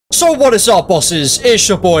So what is up, bosses? It's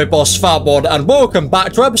your boy Boss Fatwod, and welcome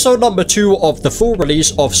back to episode number 2 of the full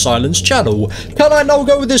release of Silence Channel. Can I now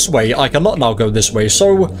go this way? I cannot now go this way,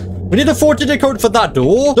 so we need a 4-digit code for that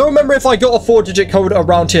door. Don't remember if I got a 4-digit code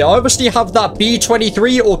around here. I obviously have that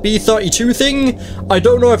B23 or B32 thing. I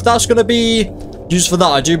don't know if that's going to be used for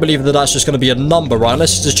that. I do believe that that's just going to be a number, right?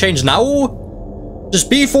 Unless it's just changed now.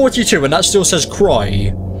 Just B42, and that still says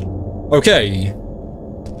cry. Okay.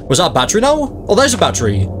 Was that a battery now? Oh, there's a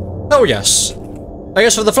battery. Oh, yes. I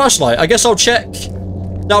guess for the flashlight, I guess I'll check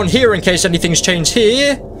down here in case anything's changed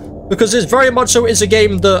here. Because it very much so is a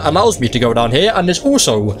game that allows me to go down here. And it's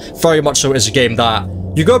also very much so is a game that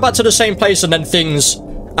you go back to the same place and then things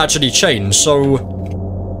actually change. So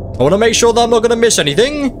I want to make sure that I'm not going to miss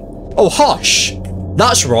anything. Oh, Hush.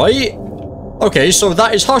 That's right. Okay, so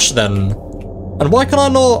that is Hush then. And why can I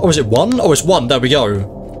not... Oh, is it 1? Oh, it's 1. There we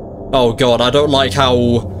go. Oh, God. I don't like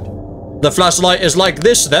how... the flashlight is like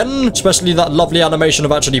this then, especially that lovely animation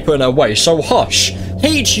of actually putting it away. So Hush,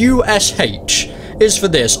 H-U-S-H, is for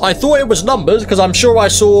this. I thought it was numbers because I'm sure I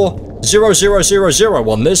saw 0000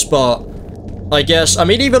 on this, but I guess, I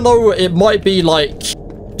mean, even though it might be like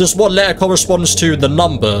just what letter corresponds to the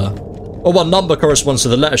number, or what number corresponds to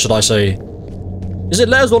the letter, should I say? Is it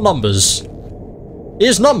letters or numbers? It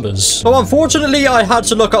is numbers. So unfortunately, I had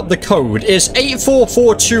to look up the code. It's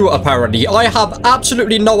 8442 apparently. I have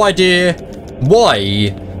absolutely no idea why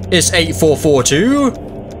it's 8442.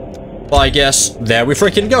 But I guess there we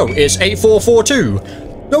freaking go. It's 8442.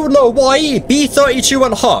 Don't know why. B32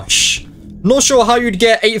 and Hush. Not sure how you'd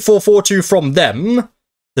get 8442 from them.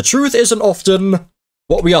 The truth isn't often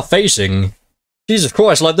what we are facing. Jesus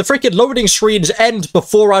Christ, like the freaking loading screens end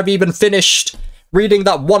before I've even finished reading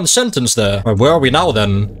that one sentence there. Right, where are we now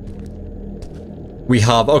then? We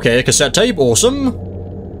have, okay, a cassette tape, awesome.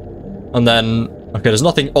 And then, okay, there's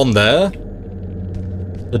nothing on there.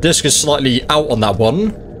 The disc is slightly out on that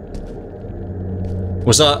one.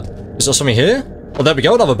 Is that something here? Oh, there we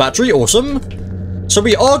go, another battery, awesome. So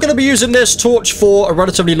we are going to be using this torch for a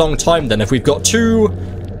relatively long time then, if we've got 2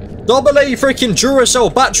 AA freaking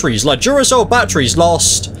Duracell batteries. Like, Duracell batteries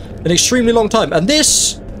last an extremely long time. And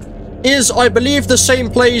this is, I believe, the same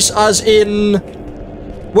place as in...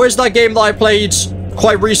 where's that game that I played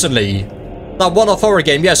quite recently? That one-off horror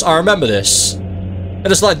game. Yes, I remember this. And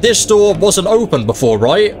it's like this door wasn't open before,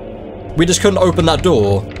 right? We just couldn't open that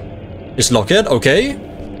door. It's locked, okay.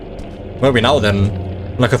 Where are we now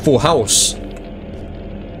then? Like a full house.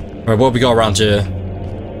 Alright, what have we got around here?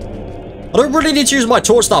 I don't really need to use my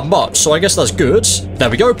torch that much, so I guess that's good. There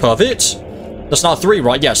we go, perfect. That's now 3,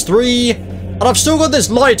 right? Yes, 3... And I've still got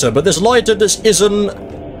this lighter, but this lighter just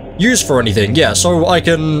isn't used for anything. Yeah, so I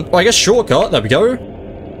can, well, I guess shortcut. There we go.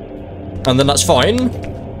 And then that's fine.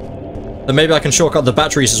 Then maybe I can shortcut the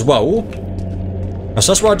batteries as well.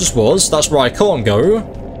 So that's where I just was. That's where I can't go.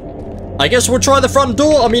 I guess we'll try the front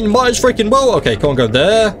door. I mean, might as freaking well. Okay, can't go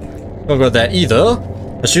there. Can't go there either.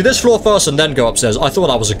 Let's do this floor first and then go upstairs. I thought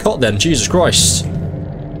that was a cot then. Jesus Christ.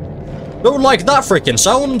 Don't like that freaking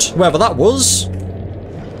sound. Whoever that was.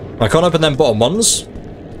 I can't open them bottom ones.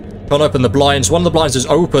 Can't open the blinds. One of the blinds is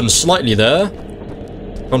open slightly there.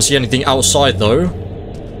 Can't see anything outside though.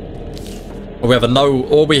 Or we have a no,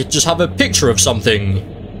 or we just have a picture of something.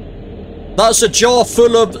 That's a jar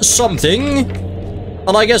full of something.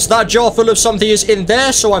 And I guess that jar full of something is in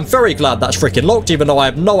there, so I'm very glad that's freaking locked, even though I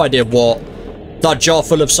have no idea what that jar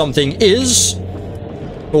full of something is.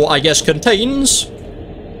 Or I guess contains.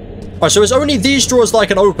 Alright, so it's only these drawers that I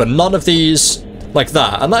can open, none of these like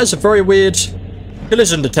that, and that is a very weird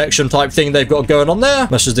collision detection type thing they've got going on there.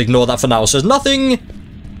 Let's just ignore that for now. So there's nothing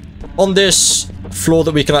on this floor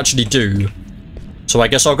that we can actually do. So I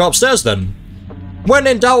guess I'll go upstairs then. When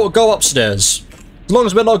in doubt, go upstairs. As long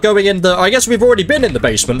as we're not going in the... I guess we've already been in the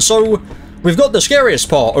basement, so we've got the scariest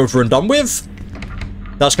part over and done with.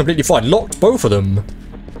 That's completely fine. Locked, both of them.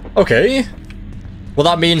 Okay. Well,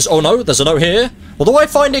 that means... oh no, there's a note here. Although I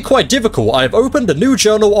find it quite difficult, I have opened a new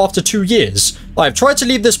journal after 2 years. I have tried to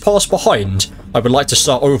leave this past behind. I would like to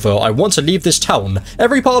start over. I want to leave this town.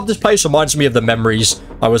 Every part of this place reminds me of the memories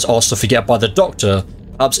I was asked to forget by the doctor.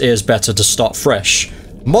 Perhaps it is better to start fresh.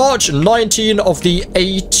 March 19 of the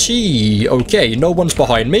 80. Okay, no one's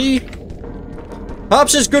behind me.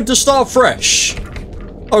 Perhaps it's good to start fresh.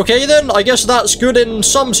 Okay then, I guess that's good in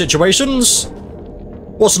some situations.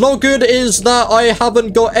 What's not good is that I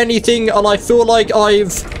haven't got anything and I feel like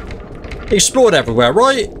I've explored everywhere,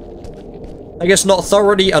 right? I guess not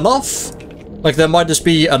thoroughly enough. Like there might just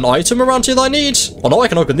be an item around here that I need. Oh no, I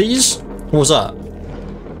can open these. What was that?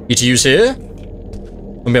 Need to use here.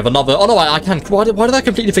 And we have another... oh no, I can... why did I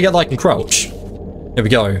completely forget that I can crouch? Here we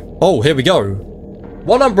go. Oh, here we go.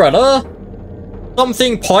 One umbrella.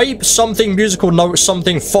 Something pipe, something musical note,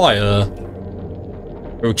 something fire.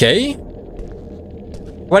 Okay.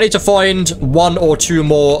 I need to find 1 or 2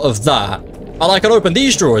 more of that. And I can open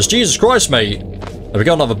these drawers. Jesus Christ, mate. There we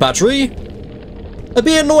go, another battery. It'd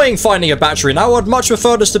be annoying finding a battery now. I'd much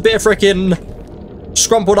prefer just a bit of freaking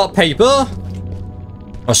scrumpled up paper.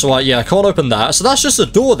 Oh, so yeah, I can't open that. So that's just a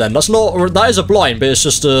door then. That's not, or that is a blind, but it's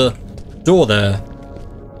just a door there.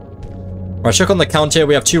 Right, check on the count here.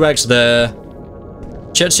 We have 2 eggs there.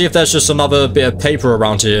 Check, see if there's just another bit of paper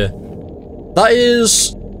around here. That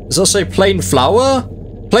is, does that say plain flour?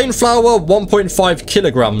 Plain flour, 1.5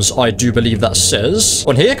 kilograms, I do believe that says.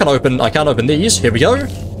 On here, I can open these. Here we go.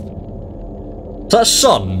 That's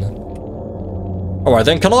sun. Alright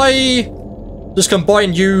then, can I just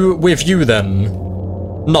combine you with you then?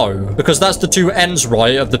 No, because that's the 2 ends,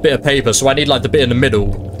 right, of the bit of paper, so I need like the bit in the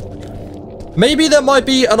middle. Maybe there might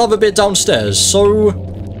be another bit downstairs,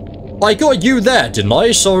 so I got you there, didn't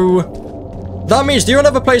I? So that means the only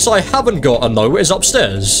other place I haven't got a note is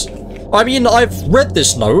upstairs. I mean, I've read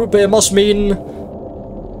this note, but it must mean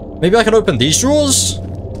maybe I can open these drawers?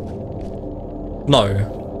 No.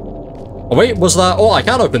 Oh, wait, was that... Oh, I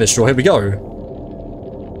can open this drawer. Here we go.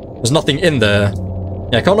 There's nothing in there.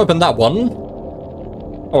 Yeah, I can't open that one.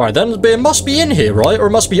 Alright then, but it must be in here, right? Or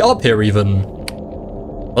it must be up here even.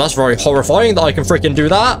 Well, that's very horrifying that I can freaking do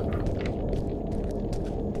that.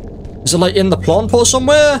 Is it like in the plant pot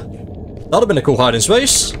somewhere? That'd have been a cool hiding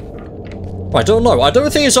space. I don't know. I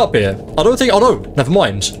don't think it's up here. I don't think... Oh no, never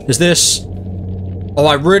mind. Is this... Oh,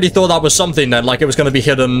 I really thought that was something then, like it was going to be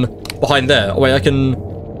hidden behind there. Oh wait, I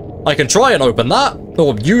can try and open that.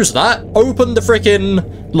 Or use that. Open the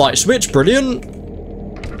freaking light switch. Brilliant.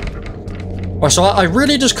 Right, so I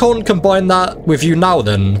really just can't combine that with you now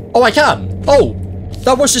then. Oh, I can. Oh,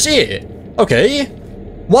 that was just it. Okay.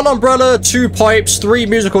 1 umbrella, 2 pipes, 3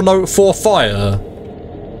 musical note, 4 fire.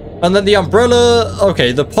 And then the umbrella...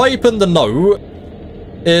 Okay, the pipe and the note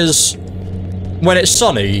is when it's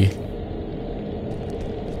sunny.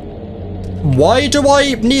 Why do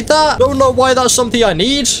I need that? Don't know why that's something I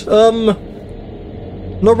need.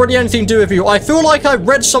 Not really anything to do with you. I feel like I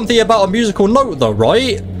read something about a musical note though,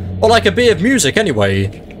 right? Or like a bit of music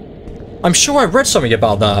anyway. I'm sure I read something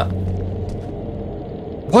about that.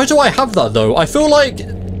 Why do I have that though? I feel like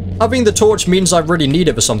having the torch means I really need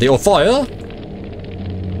it for something. Or fire.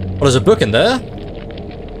 Oh, there's a book in there.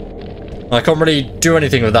 I can't really do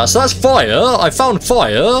anything with that. So that's fire. I found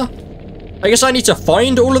fire. I guess I need to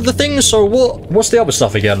find all of the things. So what's the other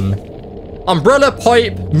stuff again? Umbrella,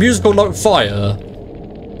 pipe, musical note, fire.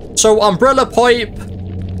 So umbrella, pipe,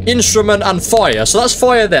 instrument, and fire. So that's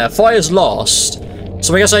fire there. Fire's last.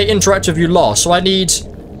 So I guess I interact with you last. So I need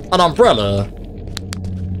an umbrella.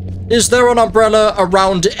 Is there an umbrella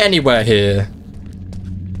around anywhere here?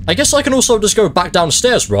 I guess I can also just go back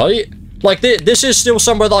downstairs, right? Like, this is still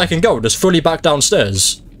somewhere that I can go, just fully back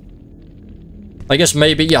downstairs. I guess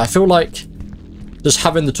maybe, yeah, I feel like just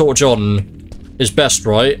having the torch on is best,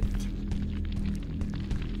 right?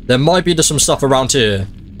 There might be just some stuff around here.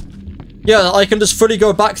 Yeah, I can just fully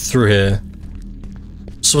go back through here.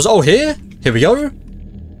 So, oh, here? Here we go.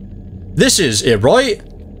 This is it, right?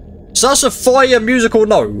 So that's a fire musical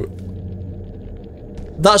note.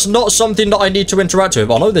 That's not something that I need to interact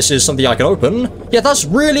with. Oh no, this is something I can open. Yeah, that's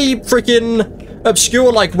really freaking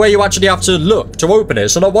obscure, like where you actually have to look to open it.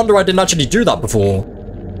 So no wonder I didn't actually do that before.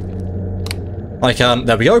 I can,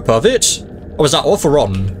 there we go, perfect. Oh, is that off or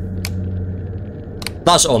on?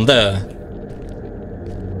 That's on there.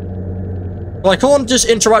 Well, I can't just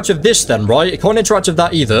interact with this then, right? I can't interact with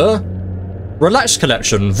that either. Relax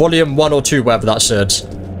Collection, volume 1 or 2, whatever that said.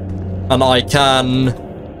 And I can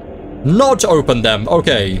not open them.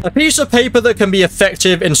 Okay. A piece of paper that can be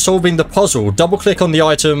effective in solving the puzzle. Double click on the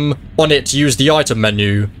item on it to use the item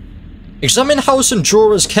menu. Examine house and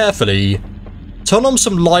drawers carefully. Turn on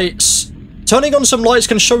some lights. Turning on some lights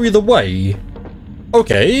can show you the way.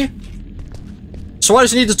 Okay. So I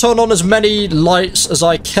just need to turn on as many lights as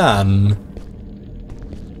I can.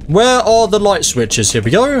 Where are the light switches? Here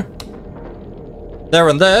we go. There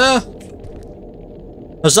and there.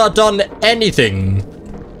 Has that done anything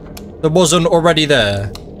that wasn't already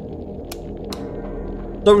there?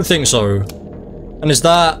 Don't think so. And is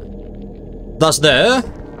that... That's there?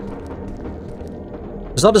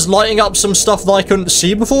 Is that just lighting up some stuff that I couldn't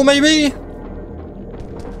see before, maybe?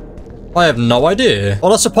 I have no idea. Oh,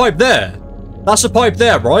 that's a pipe there. That's a pipe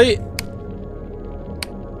there, right?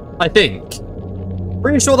 I think.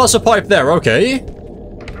 Pretty sure that's a pipe there, okay.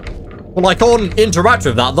 Well, I can't interact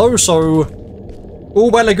with that, though, so... All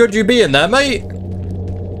well and good you be in there, mate.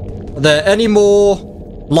 Are there any more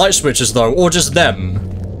light switches, though, or just them.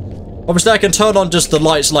 Obviously, I can turn on just the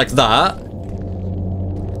lights like that.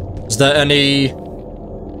 Is there any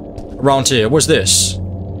around here? What's this?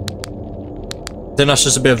 Then that's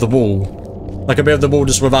just a bit of the wall. Like a bit of the wall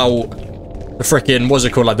just without the freaking, what's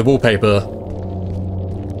it called, like the wallpaper.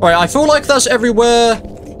 Alright, I feel like that's everywhere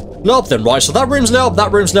lit up then, right? So that room's lit up,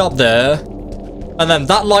 that room's lit up there. And then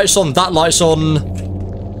that light's on, that light's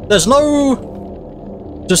on. There's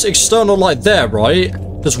no just external light there, right?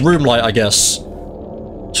 Just room light, I guess.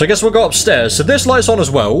 So I guess we'll go upstairs. So this light's on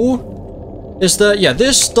as well. Is there... Yeah,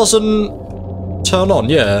 this doesn't turn on,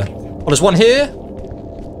 yeah. Oh, there's one here.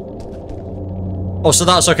 Oh, so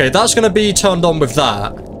that's okay. That's going to be turned on with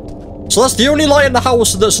that. So that's the only light in the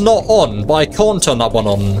house that's not on, but I can't turn that one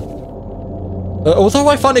on. Although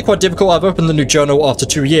I find it quite difficult, I've opened the new journal after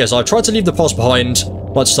 2 years. I tried to leave the past behind.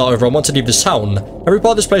 Let's start over. I want to leave this town. Every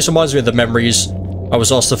part of this place reminds me of the memories I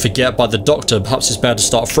was asked to forget by the doctor. Perhaps it's better to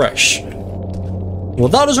start fresh. Well,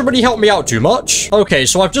 that doesn't really help me out too much. Okay,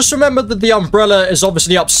 so I've just remembered that the umbrella is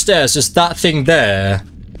obviously upstairs. It's that thing there.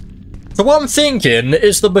 So what I'm thinking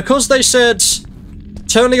is that because they said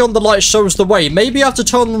turning on the light shows the way, maybe I have to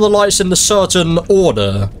turn on the lights in a certain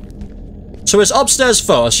order. So it's upstairs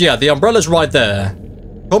first. Yeah, the umbrella's right there.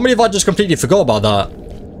 Tell me if I just completely forgot about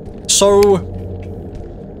that. So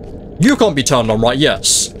you can't be turned on, right?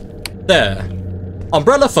 Yes. There.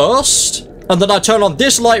 Umbrella first, and then I turn on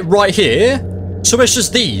this light right here. So it's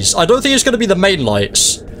just these. I don't think it's going to be the main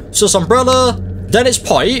lights. So it's umbrella, then it's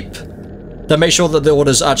pipe. Then make sure that the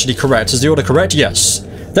order's actually correct. Is the order correct? Yes.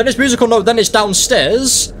 Then it's musical note, then it's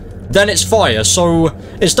downstairs. Then it's fire. So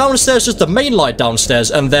it's downstairs, just the main light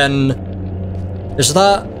downstairs, and then... Is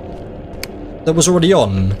that was already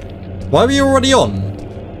on? Why were you already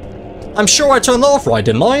on? I'm sure I turned that off right,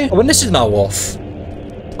 didn't I? Oh, and this is now off.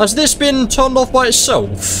 Has this been turned off by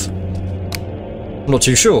itself? I'm not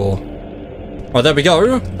too sure. Right, there we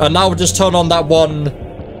go. And now we'll just turn on that one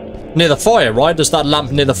near the fire, right? There's that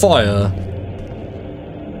lamp near the fire.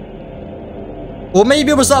 Or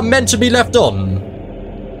maybe was that meant to be left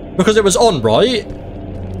on? Because it was on, right?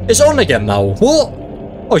 It's on again now. What?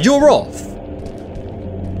 Oh, you're off.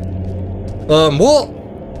 What?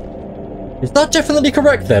 Is that definitely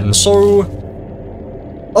correct then? So...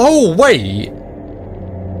 Oh, wait.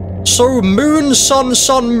 So, moon, sun,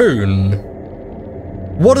 sun, moon.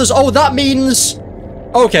 What does... Oh, that means...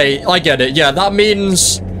 Okay, I get it. Yeah, that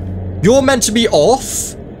means you're meant to be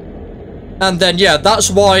off. And then, yeah, that's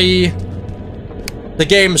why the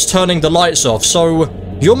game's turning the lights off. So,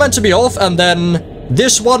 you're meant to be off, and then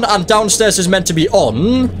this one and downstairs is meant to be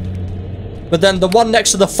on. But then the one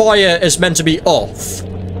next to the fire is meant to be off.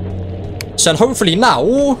 So hopefully now,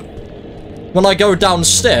 when I go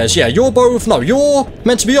downstairs, yeah, you're both... No, you're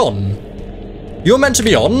meant to be on. You're meant to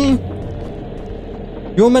be on.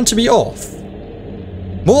 You're meant to be off.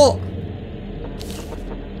 What?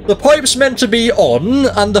 The pipe's meant to be on,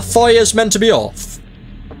 and the fire's meant to be off.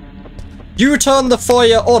 You turn the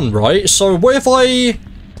fire on, right? So what if I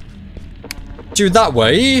do that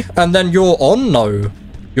way, and then you're on? No.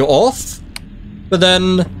 You're off. But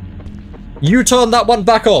then you turn that one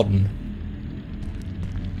back on.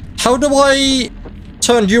 How do I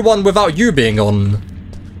turn you on without you being on?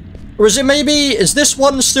 Or is it maybe... Is this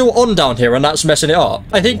one still on down here and that's messing it up?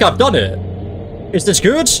 I think I've done it. Is this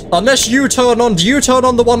good? Unless you turn on... Do you turn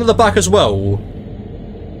on the one at the back as well?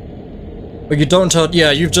 But you don't turn...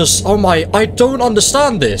 Yeah, you've just... Oh my... I don't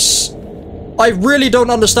understand this. I really don't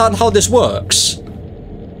understand how this works.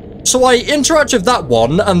 So I interact with that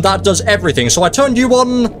one, and that does everything. So I turn you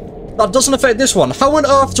on, that doesn't affect this one. How on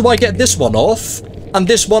earth do I get this one off, and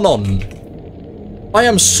this one on? I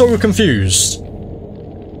am so confused.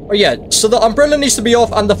 Oh yeah, so the umbrella needs to be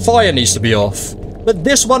off, and the fire needs to be off. But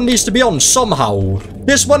this one needs to be on somehow.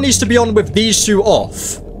 This one needs to be on with these two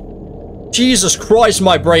off. Jesus Christ,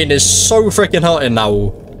 my brain is so freaking hurting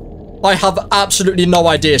now. I have absolutely no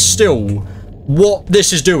idea still what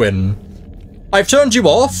this is doing. I've turned you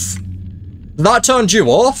off, that turned you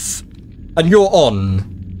off, and you're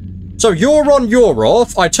on. So you're on, you're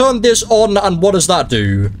off, I turned this on, and what does that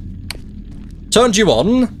do? Turned you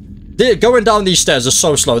on. Going down these stairs is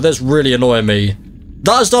so slow, that's really annoying me.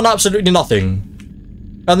 That has done absolutely nothing.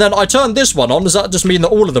 And then I turned this one on, does that just mean that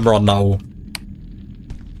all of them are on now?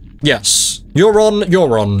 Yes. You're on,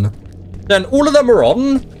 you're on. Then all of them are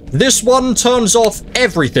on. This one turns off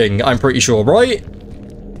everything, I'm pretty sure, right?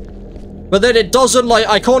 But then it doesn't, like,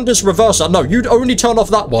 I can't just reverse that. No, you'd only turn off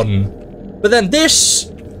that one. But then this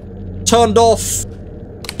turned off.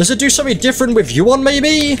 Does it do something different with you on,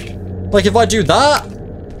 maybe? Like, if I do that?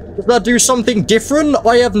 Does that do something different?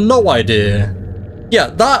 I have no idea. Yeah,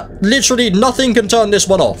 that literally nothing can turn this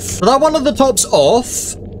one off. So that one at the top's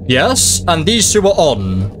off. Yes, and these two are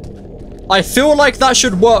on. I feel like that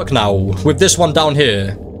should work now with this one down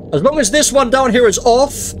here. As long as this one down here is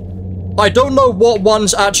off, I don't know what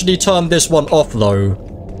ones actually turn this one off though.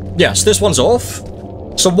 Yes, this one's off.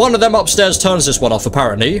 So one of them upstairs turns this one off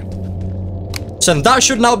apparently. So that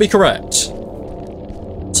should now be correct.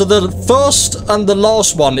 So the first and the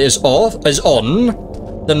last one is off, is on.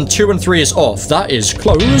 Then 2 and 3 is off. That is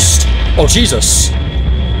closed. Oh, Jesus.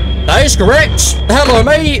 That is correct. Hello,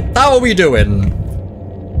 mate. How are we doing?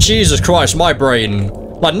 Jesus Christ, my brain.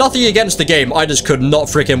 Like, nothing against the game. I just could not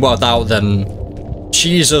freaking work that out then.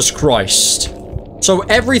 Jesus Christ. So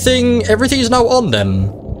everything is now on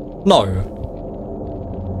then? No.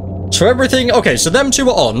 So everything... Okay, so them two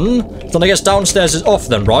are on. Then I guess downstairs is off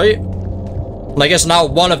then, right? And I guess now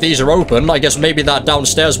one of these are open. I guess maybe that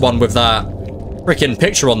downstairs one with that freaking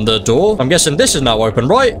picture on the door. I'm guessing this is now open,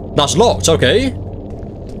 right? That's locked, okay.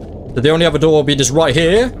 So the only other door will be just right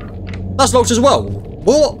here. That's locked as well.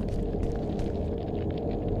 What?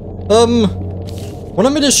 Well,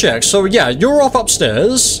 let me just check. So, yeah, you're off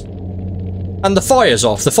upstairs. And the fire's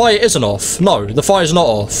off. The fire isn't off. No, the fire's not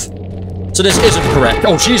off. So this isn't correct.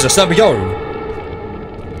 Oh, Jesus, there we go.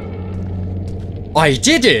 I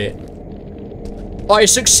did it. I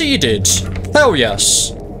succeeded. Hell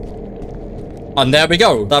yes. And there we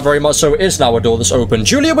go. That very much so is now a door that's open.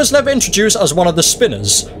 Julia was never introduced as one of the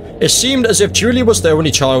spinners. It seemed as if Julia was the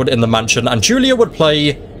only child in the mansion, and Julia would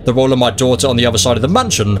play the role of my daughter on the other side of the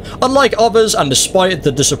mansion. Unlike others, and despite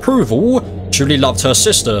the disapproval, Julie loved her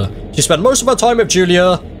sister. She spent most of her time with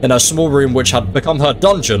Julia in her small room, which had become her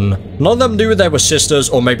dungeon. None of them knew they were sisters,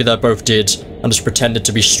 or maybe they both did, and just pretended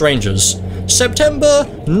to be strangers. September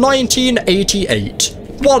 1988.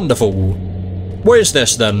 Wonderful. Where is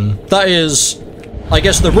this then? That is, I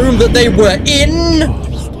guess, the room that they were in?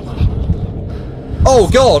 Oh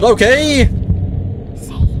god, okay.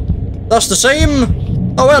 That's the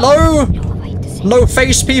same. Oh, hello. No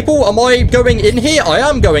face people. Am I going in here? I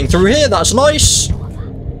am going through here. That's nice.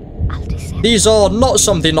 These are not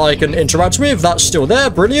something I can interact with. That's still there.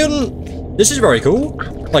 Brilliant. This is very cool.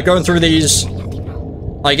 Like going through these,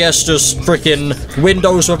 I guess, just freaking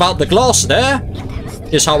windows without the glass there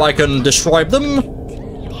is how I can describe them.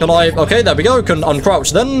 Can I? Okay, there we go. Can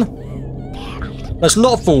uncrouch then. Let's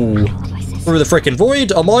not fall through the freaking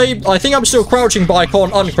void. Am I think I'm still crouching, but I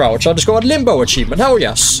can't uncrouch. I just got a limbo achievement. Hell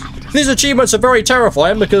yes. These achievements are very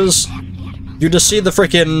terrifying because you just see the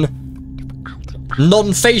freaking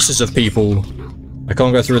non-faces of people. I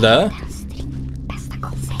can't go through there.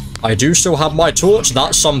 I do still have my torch.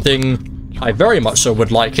 That's something I very much so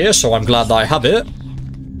would like here, so I'm glad that I have it.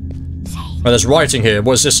 Oh, there's writing here.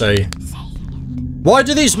 What does this say? Why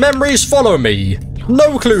do these memories follow me?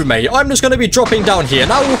 No clue, mate. I'm just going to be dropping down here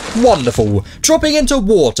now. Wonderful. Dropping into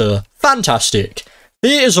water. Fantastic.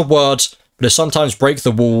 Here is a word, but it sometimes breaks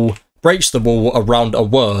the wall around a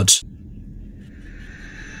word.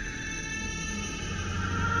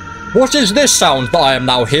 What is this sound that I am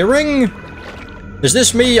now hearing? Is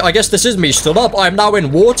this me? I guess this is me stood up. I am now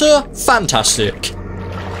in water. Fantastic.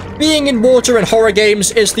 Being in water in horror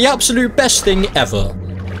games is the absolute best thing ever.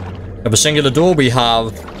 We have a singular door. We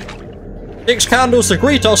have 6 candles to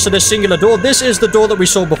greet us to this singular door. This is the door that we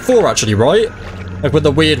saw before, actually, right? Like with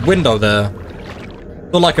the weird window there.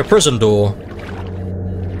 Feel like a prison door.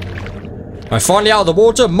 I'm finally out of the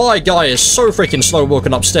water. My guy is so freaking slow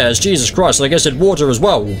walking upstairs. Jesus Christ, I guess in water as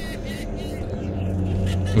well.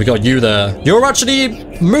 We got you there. You're actually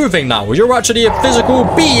moving now. You're actually a physical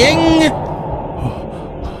being.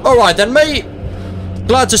 Alright then, mate.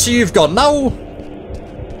 Glad to see you've gone now.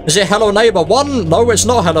 Is it Hello Neighbor 1? No, it's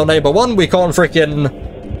not Hello Neighbor 1. We can't freaking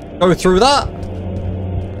go through that.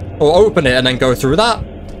 Or open it and then go through that.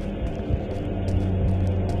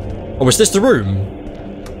 Oh, is this the room?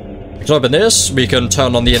 We can open this. We can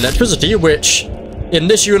turn on the electricity, which in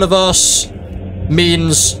this universe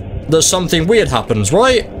means that something weird happens,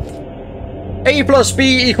 right? A plus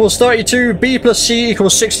B equals 32. B plus C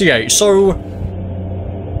equals 68. So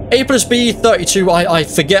A plus B, 32, I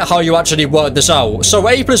forget how you actually work this out. So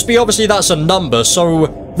A plus B, obviously that's a number,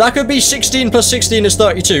 so that could be 16 plus 16 is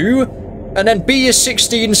 32, and then B is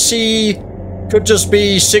 16, C could just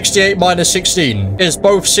be 68 minus 16, is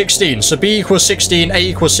both 16. So B equals 16, A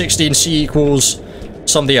equals 16, C equals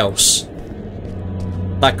something else.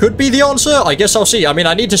 That could be the answer. I guess I'll see. I mean,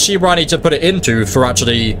 I need to see where I need to put it into for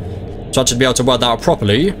actually be able to work that out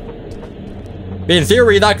properly. In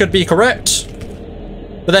theory, that could be correct.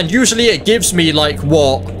 But then usually it gives me like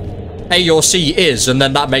what A or C is, and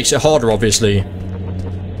then that makes it harder, obviously.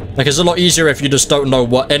 Like, it's a lot easier if you just don't know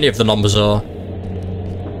what any of the numbers are.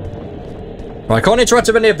 I can't interact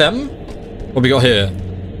with any of them. What we got here?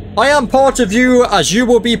 I am part of you as you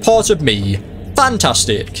will be part of me.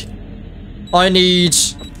 Fantastic. I need...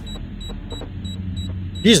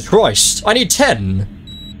 Jesus Christ. I need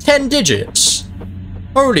 10. 10 digits.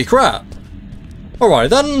 Holy crap. Alright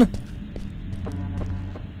then.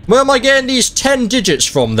 Where am I getting these 10 digits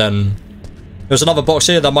from then? There's another box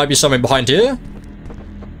here. There might be something behind here.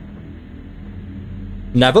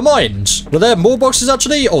 Never mind. Were there more boxes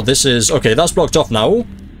actually? Oh, this is... Okay, that's blocked off now. Are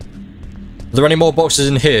there any more boxes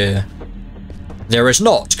in here? There is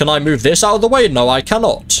not. Can I move this out of the way? No, I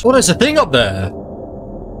cannot. Oh, there's a thing up there.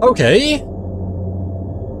 Okay.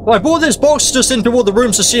 Well, I brought this box just into all the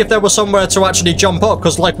rooms to see if there was somewhere to actually jump up,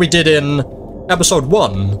 because like we did in episode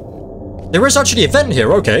 1. There is actually a vent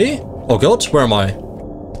here, okay. Oh god, where am I?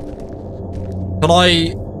 Can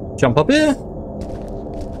I jump up here?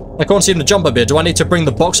 I can't seem to jump up here. Do I need to bring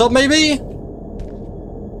the box up, maybe?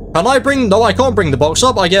 Can I bring... No, I can't bring the box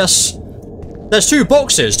up, I guess. There's 2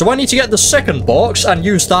 boxes. Do I need to get the second box and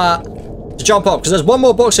use that to jump up? Because there's one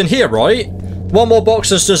more box in here, right? One more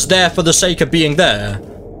box is just there for the sake of being there.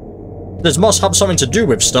 This must have something to do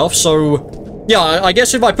with stuff, so... Yeah, I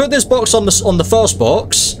guess if I put this box on the first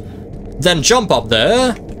box, then jump up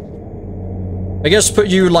there... I guess put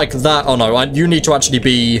you like that. Oh no, you need to actually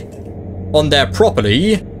be on there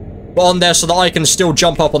properly. But on there so that I can still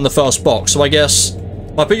jump up on the first box. So I guess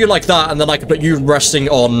I put you like that, and then I can put you resting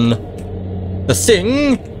on the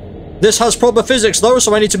thing. This has proper physics though,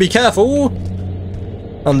 so I need to be careful.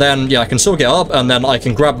 And then, yeah, I can still get up, and then I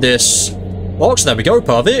can grab this box. There we go,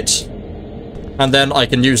 perfect. And then I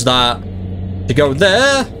can use that to go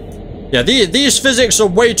there. Yeah, these physics are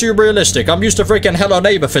way too realistic. I'm used to freaking Hello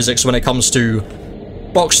Neighbor physics when it comes to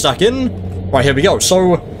box stacking. Right, here we go.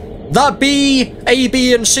 So, that B, A,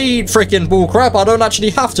 B, and C freaking bullcrap, I don't actually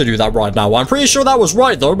have to do that right now. I'm pretty sure that was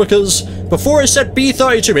right, though, because before it said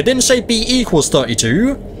B32, it didn't say B equals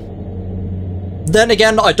 32. Then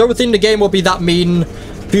again, I don't think the game will be that mean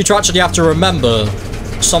for you to actually have to remember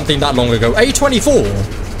something that long ago. A24.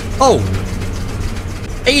 Oh.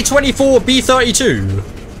 A24, B32.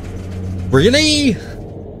 Really?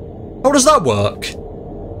 How does that work?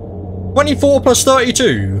 24 plus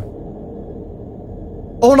 32.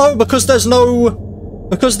 Oh no, because there's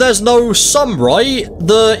no sum, right?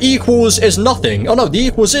 The equals is nothing. Oh no, the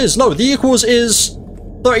equals is. No, the equals is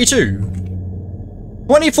 32.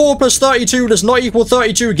 24 plus 32 does not equal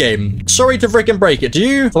 32, game. Sorry to freaking break it to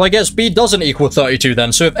you. So I guess B doesn't equal 32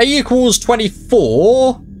 then. So if A equals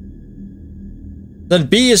 24, then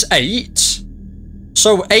B is 8.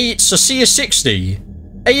 So 8, so C is 60.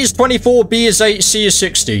 A is 24, B is 8, C is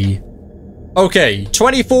 60. Okay,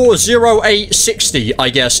 24, 0, 8, 60, I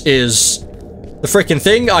guess, is the freaking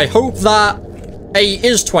thing. I hope that A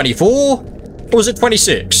is 24, or is it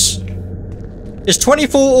 26? Is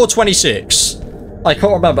 24 or 26? I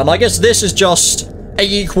can't remember, and I guess this is just A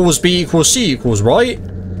equals B equals C equals, right?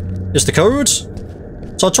 Is the code?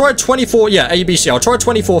 So I'll try 24, yeah, A, B, C. I'll try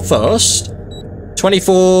 24 first.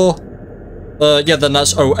 24, yeah, then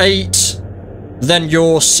that's 08. Then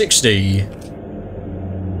you're 60.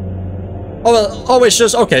 Oh, it's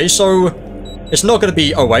just, okay, so it's not going to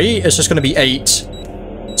be 08, it's just going to be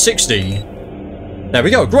 860. There we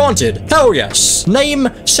go, granted. Hell yes. Name,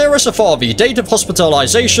 Sarah Safavi. Date of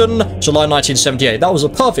hospitalization, July 1978. That was a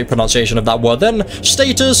perfect pronunciation of that word then.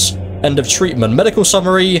 Status, end of treatment. Medical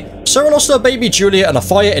summary. Sarah lost her baby Julia in a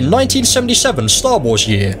fire in 1977, Star Wars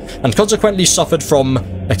year, and consequently suffered from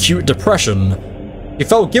acute depression. She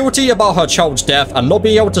felt guilty about her child's death and not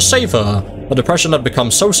being able to save her. The depression had become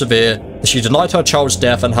so severe that she denied her child's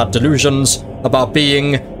death and had delusions about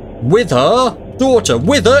being with her daughter.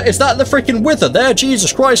 With her? Is that the freaking with her there?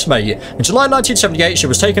 Jesus Christ, mate. In July 1978, she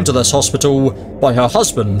was taken to this hospital by her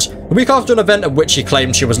husband, a week after an event at which she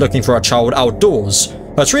claimed she was looking for a child outdoors.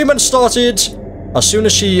 Her treatment started as soon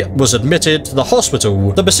as she was admitted to the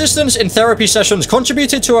hospital. The persistence in therapy sessions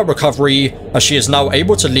contributed to her recovery, as she is now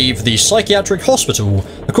able to leave the psychiatric hospital.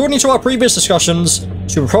 According to our previous discussions,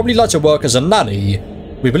 she would probably like to work as a nanny.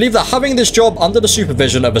 We believe that having this job under the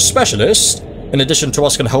supervision of a specialist, in addition to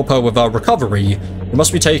us, can help her with her recovery. It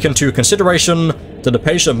must be taken into consideration that the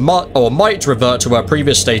patient might revert to her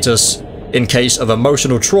previous status in case of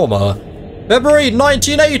emotional trauma. February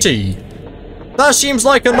 1980. That seems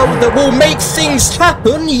like a note that will make things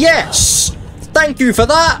happen, yes! Thank you for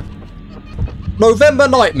that! November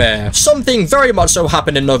Nightmare. Something very much so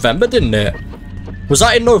happened in November, didn't it? Was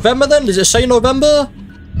that in November then? Did it say November?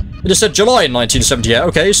 It just said July in 1978.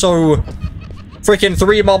 Okay, so freaking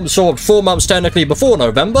 3 months or 4 months technically before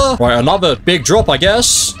November. Right, another big drop, I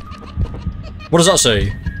guess. What does that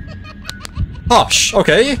say? Hush.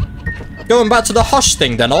 Okay. going back to the hush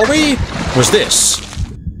thing then, are we? Was this?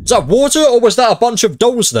 Is that water or was that a bunch of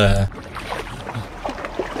dolls there?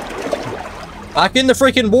 Back in the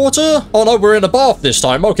freaking water? Oh no, we're in a bath this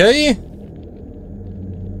time, okay.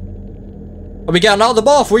 Are we getting out of the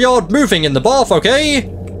bath? We are moving in the bath, okay?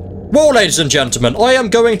 Well, ladies and gentlemen, I am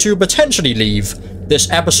going to potentially leave this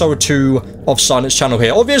episode 2 of Silence Channel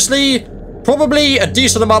here. Obviously, probably a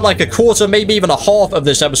decent amount, like a quarter, maybe even a half of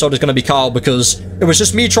this episode is going to be cut because it was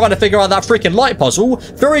just me trying to figure out that freaking light puzzle.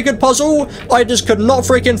 Very good puzzle. I just could not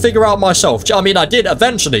freaking figure out myself. I mean, I did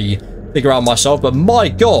eventually figure out myself, but my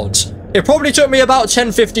god. It probably took me about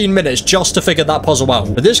 10-15 minutes just to figure that puzzle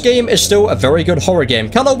out. But this game is still a very good horror game.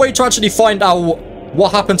 Cannot wait to actually find out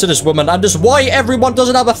what happened to this woman and just why everyone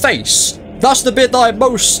doesn't have a face. That's the bit that I'm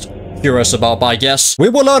most curious about, I guess. We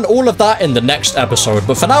will learn all of that in the next episode.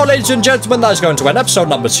 But for now, ladies and gentlemen, that is going to end episode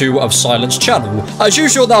number 2 of Silence Channel. As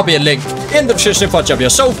usual, there'll be a link in the description if you have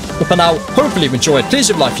yourself. But for now, hopefully you enjoyed. Please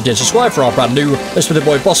leave a like if you did, subscribe for our brand new. This was the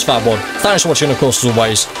boy Boss Fatwod. Thanks for watching, of course, as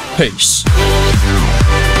always. Peace.